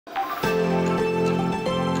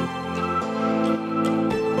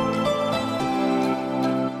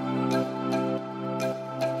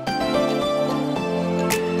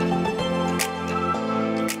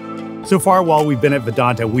So far, while we've been at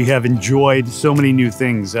Vidanta, we have enjoyed so many new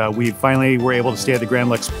things. We finally were able to stay at the Grand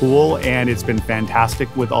Lux pool, and it's been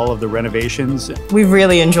fantastic with all of the renovations. We've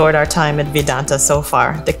really enjoyed our time at Vidanta so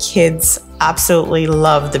far. The kids absolutely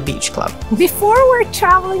love the beach club. Before we're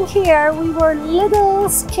traveling here, we were a little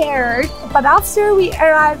scared, but after we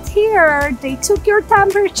arrived here, they took your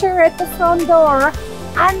temperature at the front door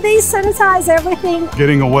and they sanitize everything.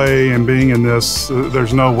 Getting away and being in this,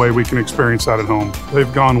 there's no way we can experience that at home.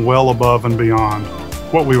 They've gone well above and beyond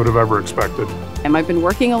what we would have ever expected. And I've been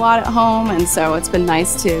working a lot at home, and so it's been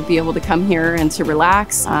nice to be able to come here and to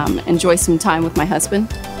relax, enjoy some time with my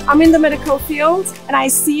husband. I'm in the medical field and I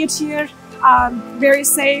see it here very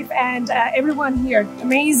safe, and everyone here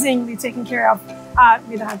amazingly taken care of.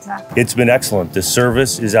 Vidanta. It's been excellent. The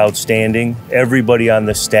service is outstanding. Everybody on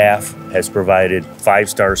the staff has provided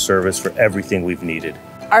 5-star service for everything we've needed.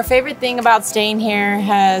 Our favorite thing about staying here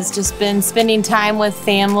has just been spending time with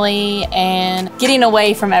family and getting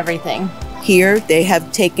away from everything. Here, they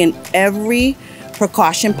have taken every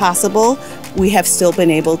precaution possible. We have still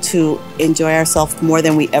been able to enjoy ourselves more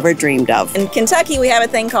than we ever dreamed of. In Kentucky, we have a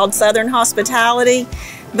thing called Southern Hospitality,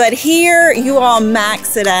 but here you all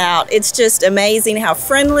max it out. It's just amazing how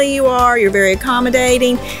friendly you are. You're very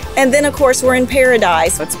accommodating. And then, of course, we're in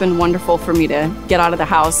paradise. It's been wonderful for me to get out of the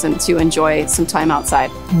house and to enjoy some time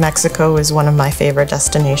outside. Mexico is one of my favorite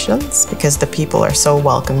destinations because the people are so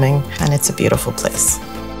welcoming and it's a beautiful place.